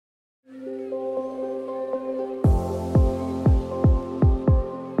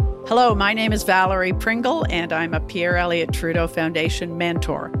Hello, my name is Valerie Pringle, and I'm a Pierre Elliott Trudeau Foundation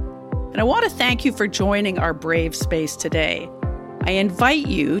mentor. And I want to thank you for joining our Brave Space today. I invite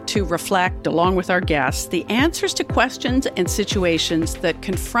you to reflect, along with our guests, the answers to questions and situations that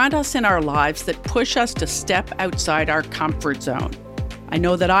confront us in our lives that push us to step outside our comfort zone. I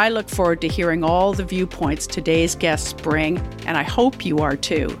know that I look forward to hearing all the viewpoints today's guests bring, and I hope you are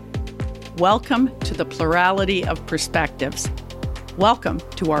too. Welcome to the plurality of perspectives. Welcome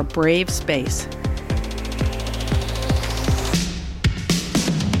to our Brave Space.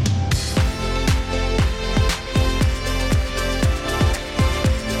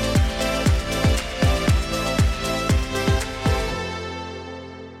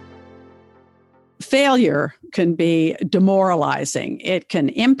 Failure can be demoralizing. It can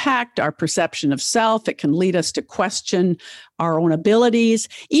impact our perception of self. It can lead us to question our own abilities.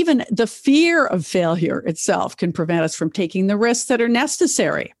 Even the fear of failure itself can prevent us from taking the risks that are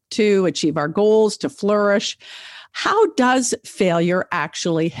necessary to achieve our goals, to flourish. How does failure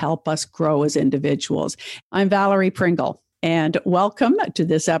actually help us grow as individuals? I'm Valerie Pringle, and welcome to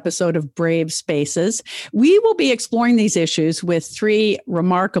this episode of Brave Spaces. We will be exploring these issues with three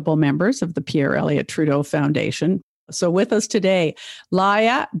remarkable members of the Pierre Elliott Trudeau Foundation. So with us today,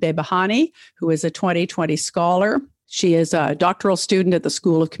 Laia Bebahani, who is a 2020 scholar. She is a doctoral student at the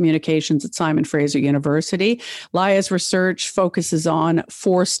School of Communications at Simon Fraser University. Laia's research focuses on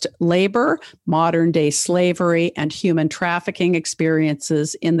forced labor, modern-day slavery, and human trafficking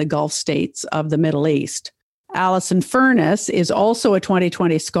experiences in the Gulf states of the Middle East. Alison Furness is also a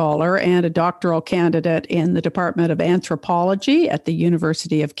 2020 scholar and a doctoral candidate in the Department of Anthropology at the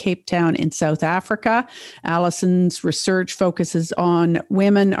University of Cape Town in South Africa. Alison's research focuses on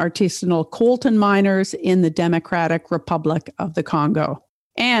women artisanal coltan miners in the Democratic Republic of the Congo.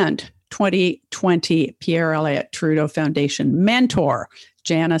 And 2020 Pierre Elliott Trudeau Foundation mentor,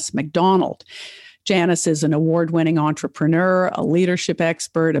 Janice McDonald. Janice is an award-winning entrepreneur, a leadership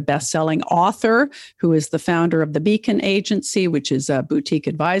expert, a best-selling author who is the founder of the Beacon Agency, which is a boutique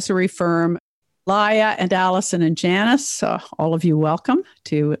advisory firm. Laia and Alison and Janice, all of you welcome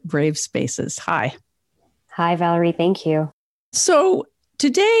to Brave Spaces. Hi. Hi, Valerie. Thank you. So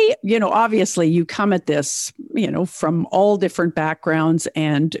today, obviously you come at this, from all different backgrounds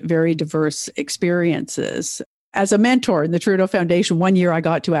and very diverse experiences. As a mentor in the Trudeau Foundation, one year I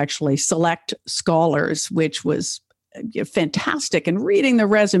got to actually select scholars, which was fantastic. And reading the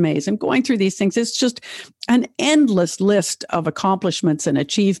resumes and going through these things, it's just an endless list of accomplishments and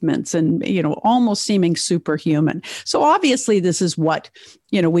achievements and, almost seeming superhuman. So obviously this is what,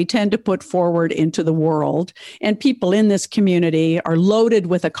 we tend to put forward into the world. And people in this community are loaded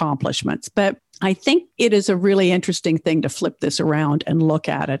with accomplishments. But I think it is a really interesting thing to flip this around and look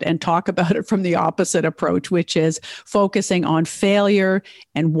at it and talk about it from the opposite approach, which is focusing on failure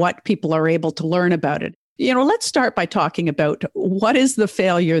and what people are able to learn about it. Let's start by talking about what is the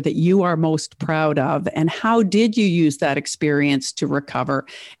failure that you are most proud of and how did you use that experience to recover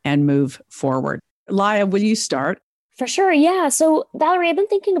and move forward? Laia, will you start? For sure. Yeah. So Valerie, I've been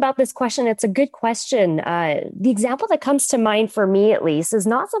thinking about this question. It's a good question. The example that comes to mind for me, at least, is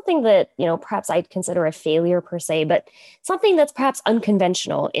not something that, perhaps I'd consider a failure per se, but something that's perhaps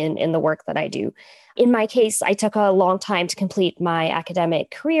unconventional in the work that I do. In my case, I took a long time to complete my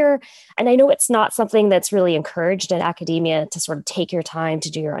academic career. And I know it's not something that's really encouraged in academia to sort of take your time to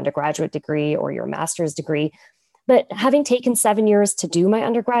do your undergraduate degree or your master's degree. But having taken 7 years to do my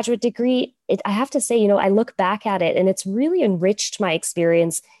undergraduate degree, I have to say, I look back at it and it's really enriched my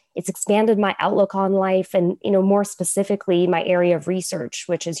experience. It's expanded my outlook on life and, more specifically, my area of research,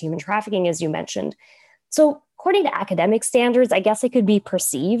 which is human trafficking, as you mentioned. So according to academic standards, I guess it could be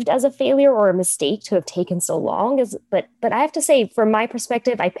perceived as a failure or a mistake to have taken so long. But I have to say, from my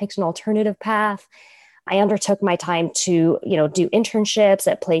perspective, I picked an alternative path. I undertook my time to, do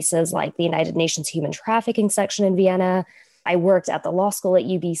internships at places like the United Nations Human Trafficking Section in Vienna. I worked at the law school at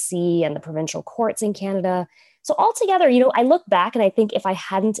UBC and the provincial courts in Canada. So altogether, I look back and I think if I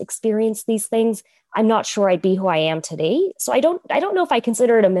hadn't experienced these things, I'm not sure I'd be who I am today. So I don't know if I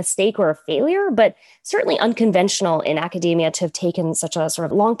consider it a mistake or a failure, but certainly unconventional in academia to have taken such a sort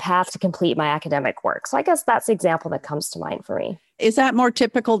of long path to complete my academic work. So I guess that's the example that comes to mind for me. Is that more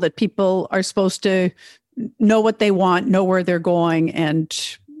typical that people are supposed to know what they want, know where they're going,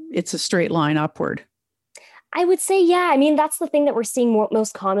 and it's a straight line upward? I would say, yeah. I mean, that's the thing that we're seeing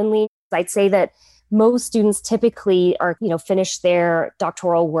most commonly. I'd say that most students typically are, finish their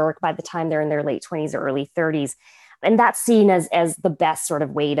doctoral work by the time they're in their late 20s or early 30s. And that's seen as the best sort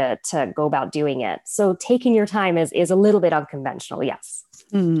of way to go about doing it. So taking your time is a little bit unconventional, yes.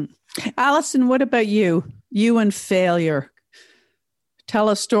 Alison, what about you? You and failure. Tell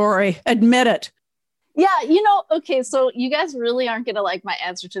a story. Admit it. Yeah, okay, so you guys really aren't going to like my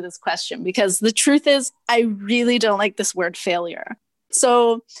answer to this question because the truth is I really don't like this word failure.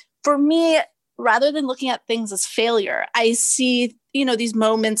 So for me, rather than looking at things as failure, I see, these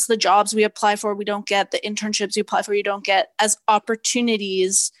moments, the jobs we apply for, we don't get, the internships you apply for, you don't get, as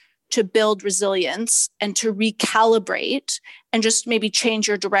opportunities to build resilience and to recalibrate and just maybe change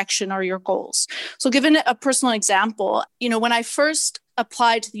your direction or your goals. So given a personal example, when I first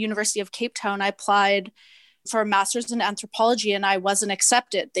applied to the University of Cape Town, I applied for a master's in anthropology and I wasn't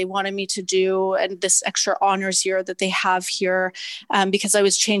accepted. They wanted me to do this extra honors year that they have here because I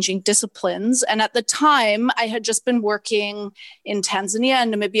was changing disciplines. And at the time, I had just been working in Tanzania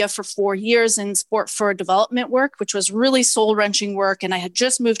and Namibia for 4 years in sport for development work, which was really soul-wrenching work. And I had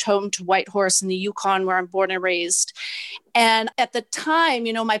just moved home to Whitehorse in the Yukon, where I'm born and raised. And at the time,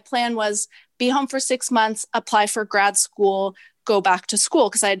 my plan was be home for 6 months, apply for grad school, go back to school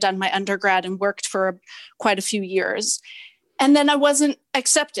because I had done my undergrad and worked for quite a few years. And then I wasn't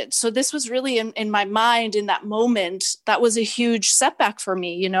accepted. So this was really in my mind in that moment, that was a huge setback for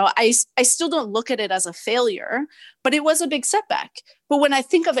me. I still don't look at it as a failure, but it was a big setback. But when I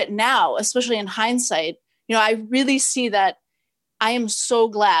think of it now, especially in hindsight, I really see that I am so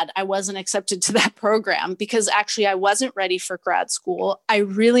glad I wasn't accepted to that program because actually I wasn't ready for grad school. I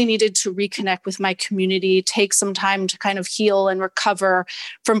really needed to reconnect with my community, take some time to kind of heal and recover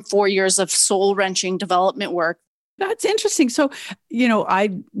from 4 years of soul-wrenching development work. That's interesting. So,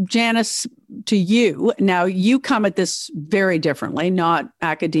 Janice, to you, now you come at this very differently, not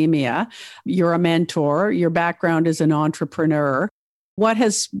academia. You're a mentor. Your background is an entrepreneur. What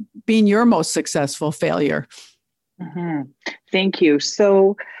has been your most successful failure? Mm-hmm. Thank you.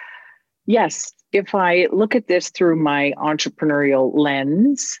 So, yes, if I look at this through my entrepreneurial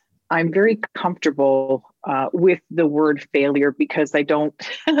lens, I'm very comfortable with the word failure because I don't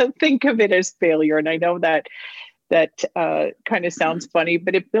think of it as failure. And I know that kind of sounds funny,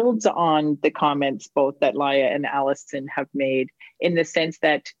 but it builds on the comments both that Laia and Allison have made in the sense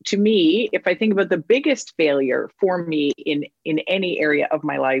that, to me, if I think about the biggest failure for me in any area of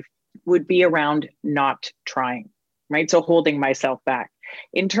my life would be around not trying. Right? So holding myself back.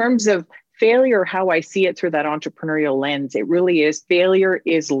 In terms of failure, how I see it through that entrepreneurial lens, it really is failure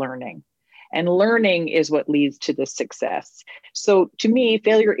is learning. And learning is what leads to the success. So to me,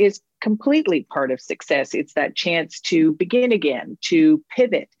 failure is completely part of success. It's that chance to begin again, to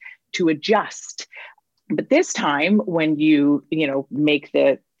pivot, to adjust. But this time, when you make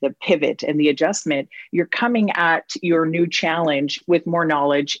the pivot and the adjustment, you're coming at your new challenge with more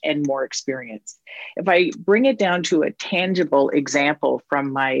knowledge and more experience. If I bring it down to a tangible example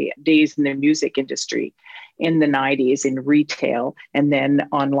from my days in the music industry in the 90s in retail and then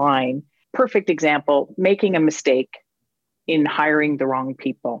online, perfect example, making a mistake in hiring the wrong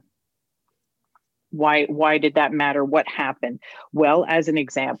people. Why did that matter? What happened? Well, as an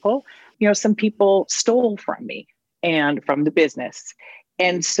example, some people stole from me and from the business.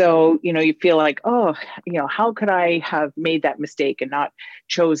 And so, you feel like, how could I have made that mistake and not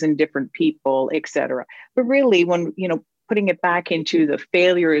chosen different people, et cetera. But really, when, putting it back into the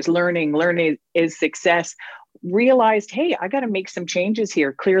failure is learning, learning is success, realized, hey, I got to make some changes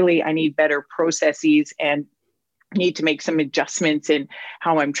here. Clearly, I need better processes and need to make some adjustments in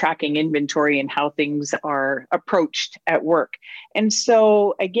how I'm tracking inventory and how things are approached at work. And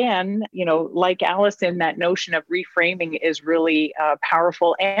so again, like Allison, that notion of reframing is really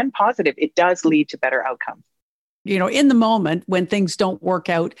powerful and positive. It does lead to better outcomes. In the moment when things don't work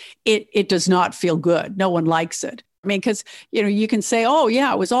out, it does not feel good. No one likes it. I mean, because, you can say, oh,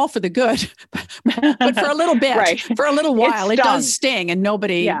 yeah, it was all for the good. But for a little bit, right. For a little while, it does sting and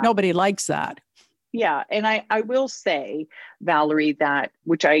nobody likes that. Yeah. And I will say, Valerie, that,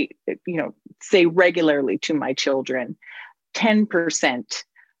 which I, say regularly to my children, 10%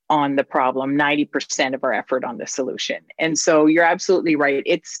 on the problem, 90% of our effort on the solution. And so you're absolutely right.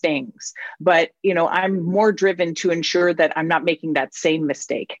 It stings, but, I'm more driven to ensure that I'm not making that same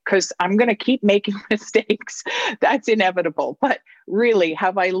mistake because I'm going to keep making mistakes. That's inevitable. But really,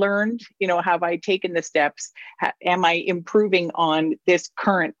 have I learned, have I taken the steps? Am I improving on this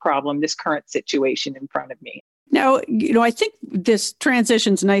current problem, this current situation in front of me? Now, I think this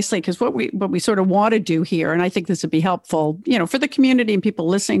transitions nicely because what we sort of want to do here, and I think this would be helpful, for the community and people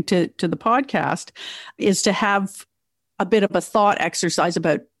listening to the podcast, is to have a bit of a thought exercise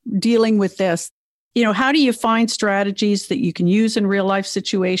about dealing with this. How do you find strategies that you can use in real life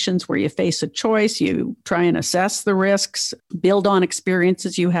situations where you face a choice, you try and assess the risks, build on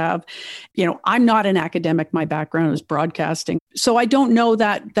experiences you have? I'm not an academic. My background is broadcasting. So I don't know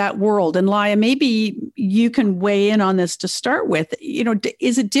that world. And Laia, maybe you can weigh in on this to start with.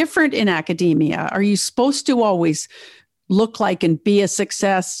 Is it different in academia? Are you supposed to always look like and be a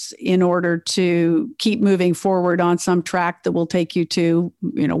success in order to keep moving forward on some track that will take you to,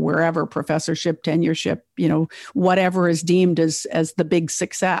 wherever, professorship, tenureship, whatever is deemed as the big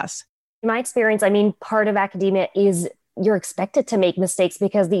success? In my experience, part of academia is you're expected to make mistakes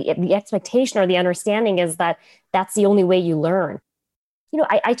because the expectation or the understanding is that that's the only way you learn.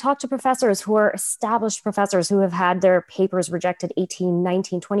 I talk to professors who are established professors who have had their papers rejected 18,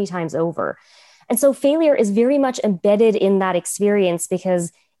 19, 20 times over. And so failure is very much embedded in that experience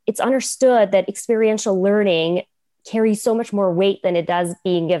because it's understood that experiential learning carries so much more weight than it does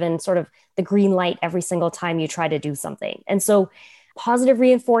being given sort of the green light every single time you try to do something. And so positive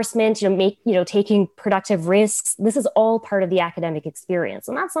reinforcement, taking productive risks, this is all part of the academic experience.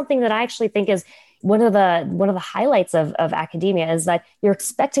 And that's something that I actually think is one of the highlights of academia, is that you're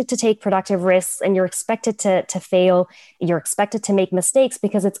expected to take productive risks and you're expected to fail. You're expected to make mistakes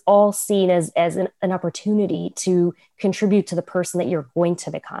because it's all seen as an opportunity to contribute to the person that you're going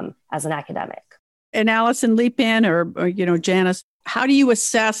to become as an academic. And Alison, leap in, or Janice, how do you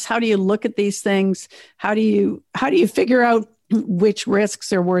assess, how do you look at these things? How do you figure out which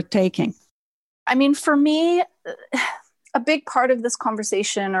risks are worth taking? For me, a big part of this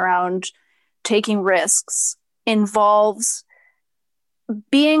conversation around taking risks involves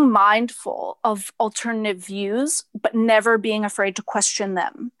being mindful of alternative views, but never being afraid to question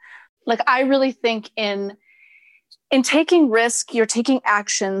them. I really think in taking risk, you're taking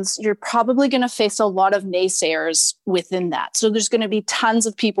actions, you're probably going to face a lot of naysayers within that. So there's going to be tons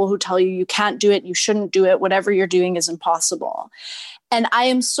of people who tell you can't do it, you shouldn't do it, whatever you're doing is impossible. And I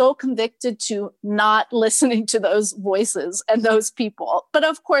am so convicted to not listening to those voices and those people. But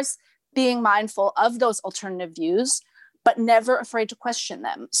of course, being mindful of those alternative views, but never afraid to question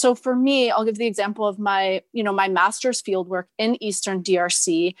them. So for me, I'll give the example of my master's fieldwork in Eastern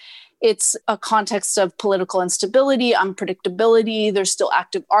DRC. It's a context of political instability, unpredictability. There's still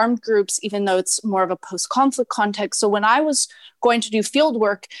active armed groups, even though it's more of a post-conflict context. So when I was going to do field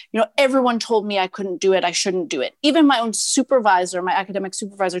work, everyone told me I couldn't do it, I shouldn't do it. Even my own supervisor, my academic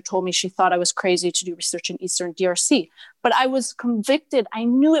supervisor, told me she thought I was crazy to do research in Eastern DRC. But I was convicted. I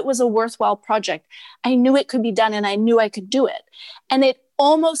knew it was a worthwhile project. I knew it could be done and I knew I could do it. And it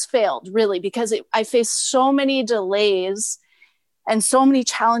almost failed, really, because I faced so many delays and so many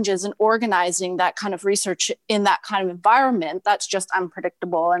challenges in organizing that kind of research in that kind of environment that's just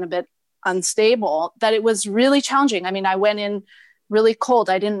unpredictable and a bit unstable, that it was really challenging. I went in really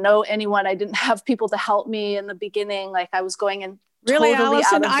cold. I didn't know anyone. I didn't have people to help me in the beginning. I was going in really, totally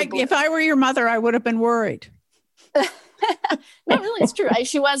Alison, out of the blue. If I were your mother, I would have been worried. No, really, it's true.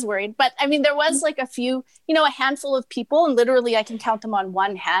 She was worried. But there was a handful of people, and literally I can count them on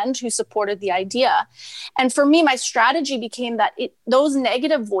one hand, who supported the idea. And for me, my strategy became that those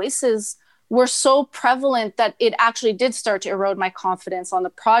negative voices were so prevalent that it actually did start to erode my confidence on the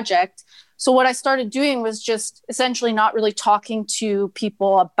project. So what I started doing was just essentially not really talking to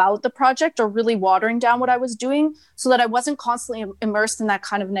people about the project or really watering down what I was doing, so that I wasn't constantly immersed in that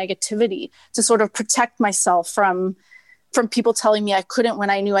kind of negativity, to sort of protect myself from people telling me I couldn't when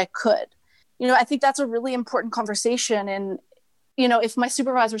I knew I could. I think that's a really important conversation. And, if my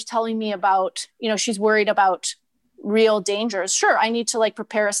supervisor's telling me about, she's worried about real dangers, sure, I need to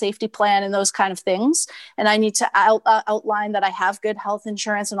prepare a safety plan and those kind of things. And I need to outline that I have good health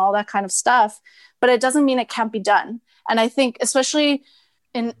insurance and all that kind of stuff. But it doesn't mean it can't be done. And I think, especially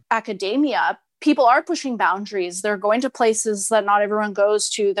in academia, people are pushing boundaries. They're going to places that not everyone goes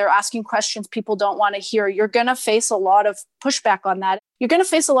to. They're asking questions people don't want to hear. You're going to face a lot of pushback on that. You're going to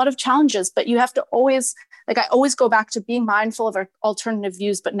face a lot of challenges, but you have to always, I always go back to being mindful of our alternative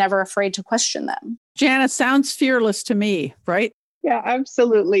views, but never afraid to question them. Janice, sounds fearless to me, right? Yeah,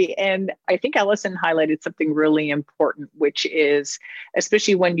 absolutely. And I think Alison highlighted something really important, which is,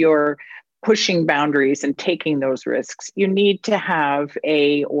 especially when you're pushing boundaries and taking those risks, you need to have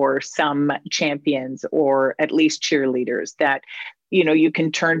some champions, or at least cheerleaders that, you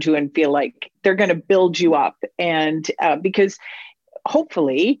can turn to and feel like they're going to build you up. And because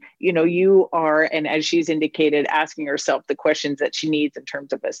hopefully, you are, and as she's indicated, asking herself the questions that she needs in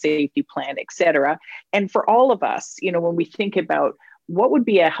terms of a safety plan, et cetera. And for all of us, when we think about what would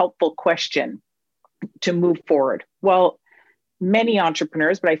be a helpful question to move forward, well, many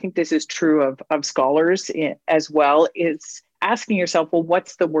entrepreneurs, but I think this is true of scholars as well, is asking yourself, well,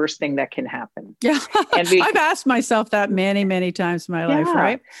 what's the worst thing that can happen? Yeah. And I've asked myself that many, many times in my life,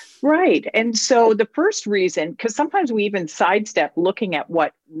 right? Right. And so the first reason, because sometimes we even sidestep looking at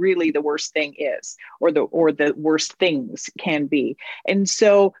what really the worst thing is, or the worst things can be. And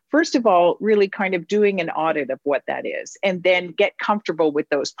so first of all, really kind of doing an audit of what that is, and then get comfortable with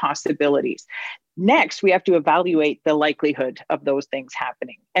those possibilities. Next, we have to evaluate the likelihood of those things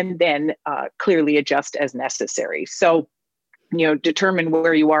happening, and then clearly adjust as necessary. So, determine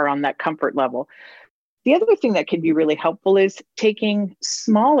where you are on that comfort level. The other thing that can be really helpful is taking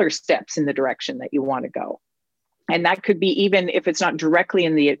smaller steps in the direction that you want to go. And that could be, even if it's not directly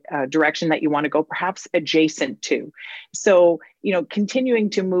in the direction that you want to go, perhaps adjacent to. So, continuing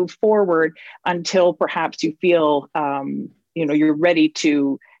to move forward until perhaps you feel, you're ready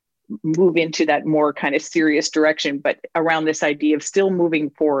to move into that more kind of serious direction, but around this idea of still moving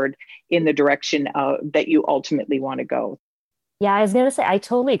forward in the direction that you ultimately want to go. Yeah, I was going to say, I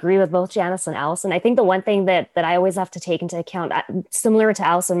totally agree with both Janice and Allison. I think the one thing that I always have to take into account, similar to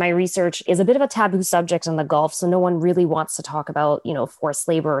Allison, my research is a bit of a taboo subject in the Gulf. So no one really wants to talk about, forced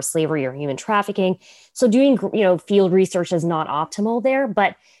labor or slavery or human trafficking. So doing, field research is not optimal there.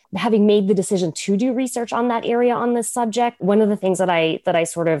 But having made the decision to do research on that area on this subject, one of the things that I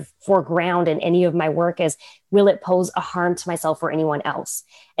sort of foreground in any of my work is, will it pose a harm to myself or anyone else?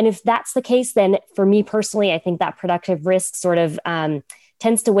 And if that's the case, then for me personally, I think that productive risk sort of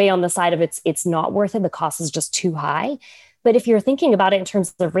tends to weigh on the side of it's not worth it. The cost is just too high. But if you're thinking about it in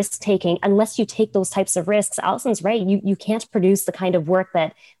terms of risk taking, unless you take those types of risks, Allison's right, you can't produce the kind of work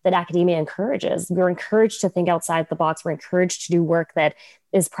that academia encourages. We're encouraged to think outside the box. We're encouraged to do work that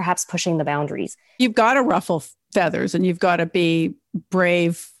is perhaps pushing the boundaries. You've got to ruffle feathers, and you've got to be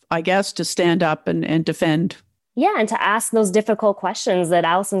brave, I guess, to stand up and defend. Yeah, and to ask those difficult questions that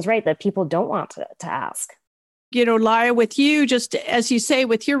Allison's right, that people don't want to ask. Laia, with you, just as you say,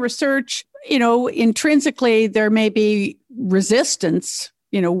 with your research, intrinsically, there may be resistance,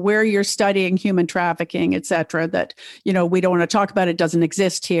 where you're studying human trafficking, et cetera, that, we don't want to talk about. It doesn't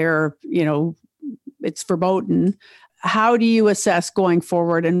exist here. It's verboten. How do you assess going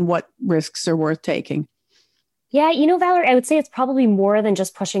forward, and what risks are worth taking? Yeah, Valerie, I would say it's probably more than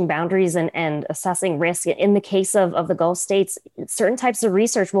just pushing boundaries and assessing risk. In the case of the Gulf states, certain types of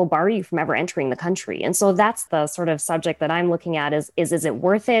research will bar you from ever entering the country. And so that's the sort of subject that I'm looking at is it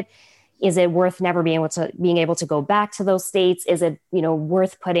worth it? Is it worth never being able to go back to those states? Is it,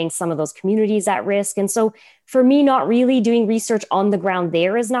 worth putting some of those communities at risk? And so for me, not really doing research on the ground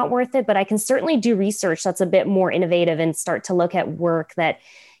there is not worth it, but I can certainly do research that's a bit more innovative and start to look at work that,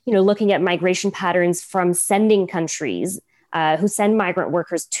 looking at migration patterns from sending countries who send migrant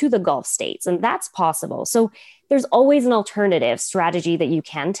workers to the Gulf states. And that's possible. So there's always an alternative strategy that you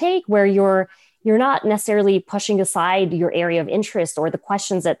can take where you're not necessarily pushing aside your area of interest or the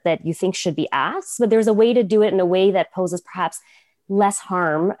questions that you think should be asked, but there's a way to do it in a way that poses perhaps less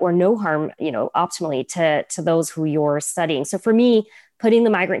harm or no harm, optimally to those who you're studying. So for me, putting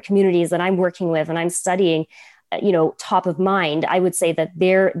the migrant communities that I'm working with and I'm studying, top of mind, I would say that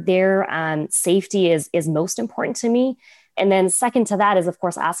their safety is most important to me. And then second to that is, of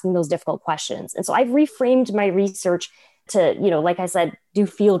course, asking those difficult questions. And so I've reframed my research to, like I said, do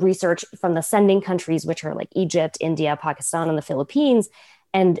field research from the sending countries, which are like Egypt, India, Pakistan, and the Philippines,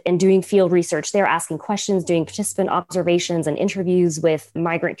 and doing field research. They're asking questions, doing participant observations and interviews with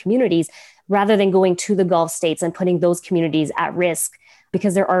migrant communities, rather than going to the Gulf states and putting those communities at risk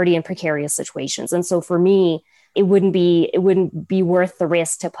because they're already in precarious situations. And so for me, it wouldn't be worth the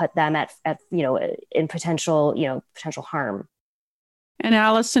risk to put them at in potential harm. And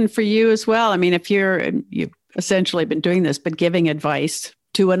Allison, for you as well. I mean, if you've essentially been doing this, but giving advice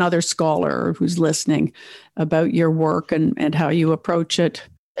to another scholar who's listening about your work and how you approach it.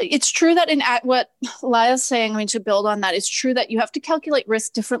 It's true that in what Laia's saying, to build on that, it's true that you have to calculate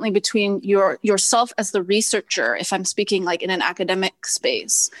risk differently between yourself as the researcher, if I'm speaking like in an academic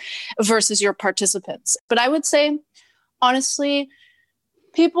space, versus your participants. But I would say, honestly,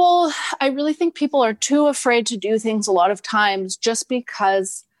 I really think people are too afraid to do things a lot of times just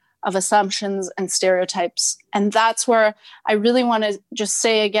because of assumptions and stereotypes. And that's where I really want to just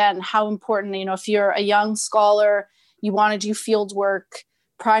say again, how important, if you're a young scholar, you want to do field work,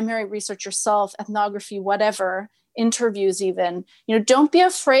 primary research yourself, ethnography, whatever, interviews even, don't be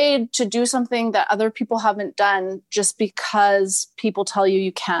afraid to do something that other people haven't done just because people tell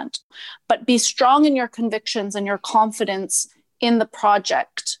you can't. But be strong in your convictions and your confidence in the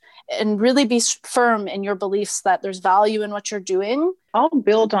project, and really be firm in your beliefs that there's value in what you're doing. I'll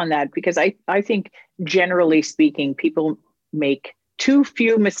build on that because I think generally speaking, people make too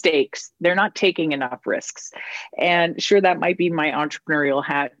few mistakes. They're not taking enough risks. And sure, that might be my entrepreneurial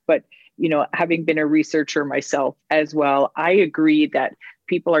hat, but having been a researcher myself as well, I agree that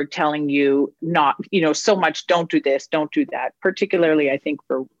people are telling you not, so much, don't do this, don't do that, particularly I think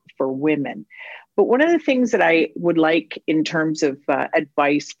for women. But one of the things that I would like in terms of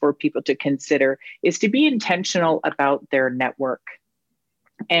advice for people to consider is to be intentional about their network.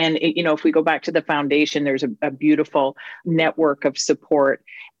 And, if we go back to the foundation, there's a beautiful network of support.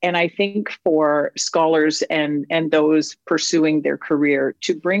 And I think for scholars and those pursuing their career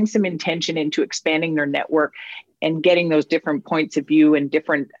to bring some intention into expanding their network and getting those different points of view and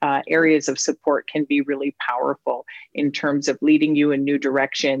different areas of support can be really powerful in terms of leading you in new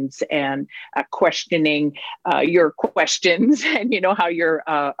directions and questioning your questions and, how you're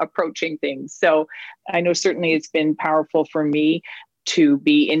approaching things. So I know certainly it's been powerful for me to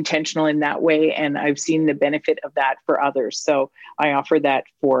be intentional in that way. And I've seen the benefit of that for others. So I offer that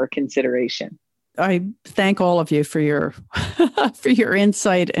for consideration. I thank all of you for your for your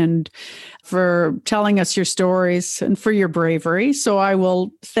insight and for telling us your stories and for your bravery. So I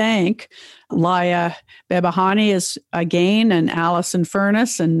will thank Laya Behbahani again, and Alison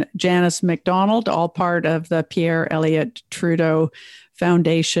Furness and Janice McDonald, all part of the Pierre Elliott Trudeau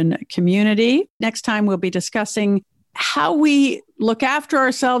Foundation community. Next time we'll be discussing how we look after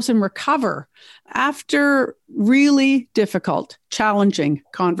ourselves and recover after really difficult, challenging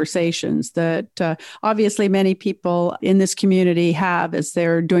conversations that obviously many people in this community have as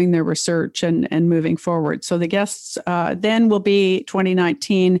they're doing their research and moving forward. So the guests then will be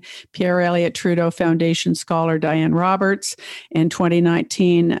 2019 Pierre Elliott Trudeau Foundation scholar Diane Roberts and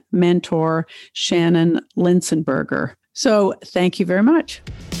 2019 mentor Shannon Linsenberger. So thank you very much.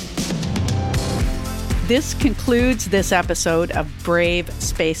 This concludes this episode of Brave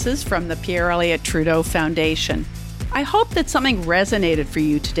Spaces from the Pierre Elliott Trudeau Foundation. I hope that something resonated for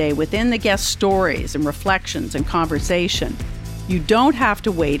you today within the guest stories and reflections and conversation. You don't have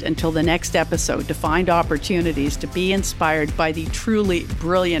to wait until the next episode to find opportunities to be inspired by the truly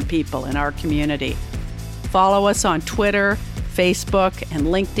brilliant people in our community. Follow us on Twitter, Facebook, and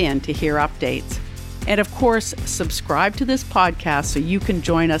LinkedIn to hear updates. And of course, subscribe to this podcast so you can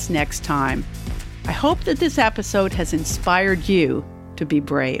join us next time. I hope that this episode has inspired you to be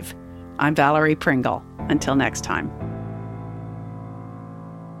brave. I'm Valerie Pringle. Until next time.